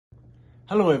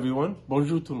Hello everyone,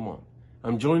 bonjour tout le monde.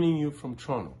 I'm joining you from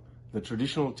Toronto, the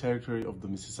traditional territory of the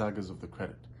Mississaugas of the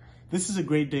Credit. This is a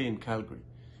great day in Calgary.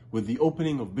 With the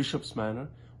opening of Bishops Manor,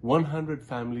 100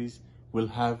 families will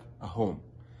have a home.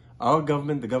 Our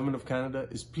government, the Government of Canada,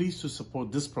 is pleased to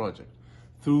support this project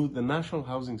through the National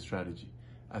Housing Strategy,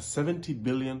 a $70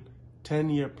 billion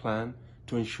 10-year plan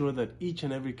to ensure that each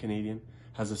and every Canadian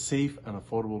has a safe and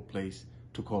affordable place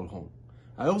to call home.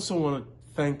 I also want to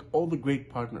thank all the great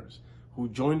partners who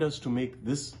joined us to make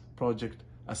this project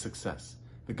a success.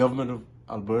 The Government of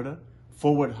Alberta,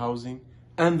 Forward Housing,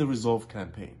 and the Resolve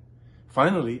campaign.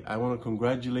 Finally, I want to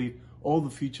congratulate all the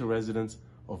future residents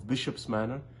of Bishops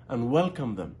Manor and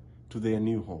welcome them to their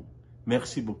new home.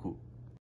 Merci beaucoup.